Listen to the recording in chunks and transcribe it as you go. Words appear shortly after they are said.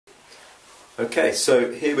Okay,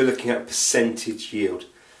 so here we're looking at percentage yield.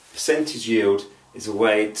 Percentage yield is a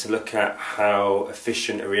way to look at how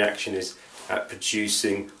efficient a reaction is at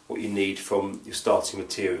producing what you need from your starting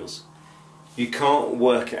materials. You can't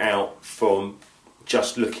work it out from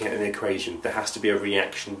just looking at an equation. There has to be a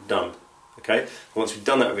reaction done. Okay? And once we've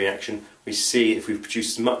done that reaction, we see if we've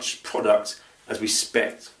produced as much product as we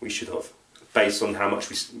expect we should have, based on how much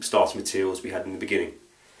starting materials we had in the beginning.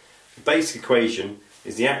 The basic equation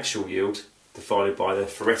is the actual yield divided by the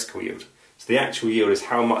theoretical yield. So the actual yield is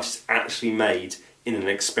how much is actually made in an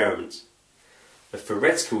experiment. The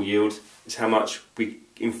theoretical yield is how much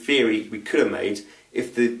in theory, we could have made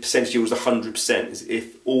if the percentage yield was 100%, is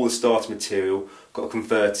if all the starting material got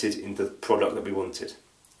converted into the product that we wanted.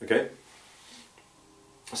 Okay?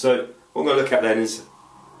 So what we're going to look at then is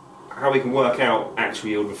how we can work out actual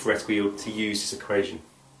yield and theoretical yield to use this equation.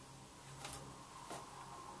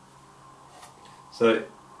 So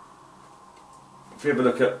if we have a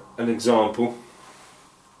look at an example,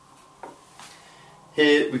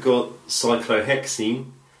 here we've got cyclohexene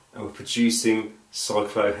and we're producing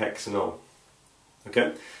cyclohexanol.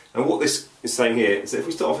 Okay? And what this is saying here is that if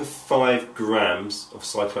we start off with 5 grams of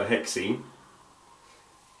cyclohexene,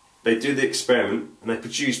 they do the experiment and they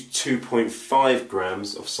produce 2.5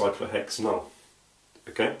 grams of cyclohexanol.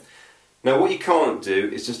 Okay? Now what you can't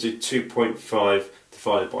do is just do 2.5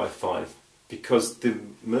 divided by 5, because the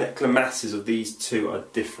molecular masses of these two are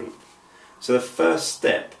different. So the first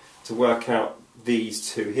step to work out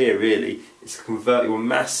these two here really is to convert your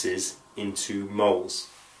masses into moles.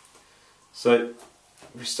 So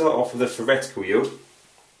if we start off with the theoretical yield,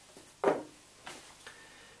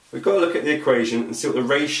 we've got to look at the equation and see what the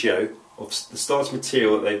ratio of the starting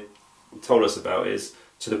material that they told us about is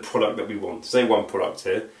to the product that we want. Say one product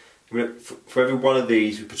here. For every one of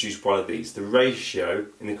these, we produce one of these. The ratio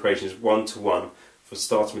in the equation is 1 to 1 for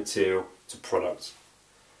starting material to product.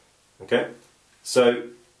 Okay? So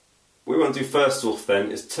what we want to do first off then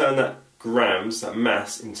is turn that grams, that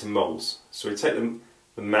mass, into moles. So we take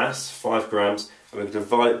the mass, 5 grams, and we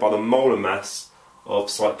divide it by the molar mass of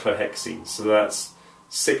cyclohexene. So that's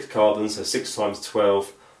 6 carbons, so 6 times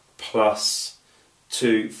 12 plus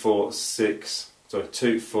 2, 4, 6,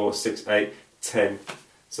 8, 10.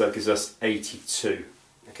 So that gives us 82.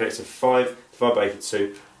 Okay, so 5 divided by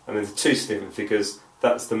 82, and then the two significant figures,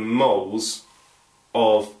 that's the moles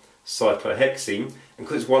of cyclohexene, and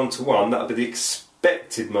because it's 1 to 1, that would be the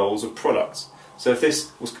expected moles of product. So if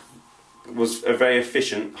this was a very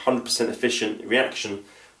efficient, 100% efficient reaction,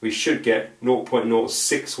 we should get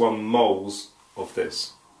 0.061 moles of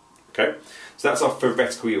this. Okay, so that's our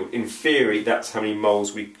theoretical yield. In theory, that's how many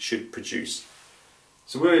moles we should produce.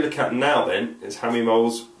 So what we look at now then is how many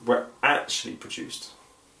moles were actually produced.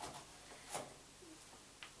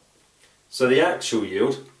 So the actual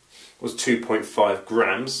yield was 2.5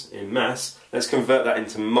 grams in mass. Let's convert that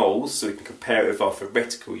into moles so we can compare it with our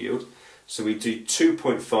theoretical yield. So we do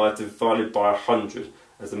 2.5 divided by 100,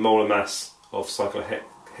 as the molar mass of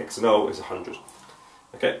cyclohexanol is 100.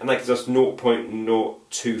 Okay, and that gives us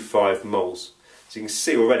 0.025 moles. So you can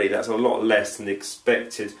see already that's a lot less than the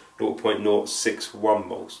expected 0.061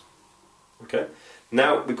 moles. Okay,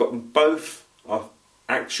 now we've got both our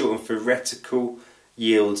actual and theoretical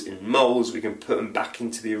yields in moles. We can put them back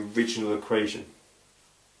into the original equation.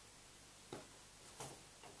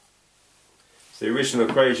 So the original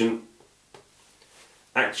equation,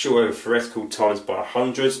 actual over theoretical times by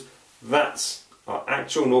 100, that's our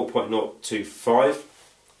actual 0.025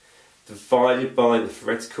 divided by the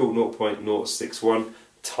theoretical 0.061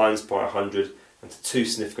 times by 100, and to two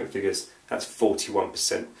significant figures, that's 41%.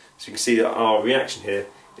 So you can see that our reaction here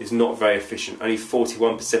is not very efficient. Only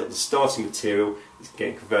 41% of the starting material is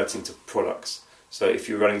getting converted into products. So if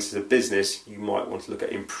you're running this as a business, you might want to look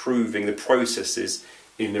at improving the processes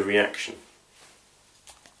in the reaction.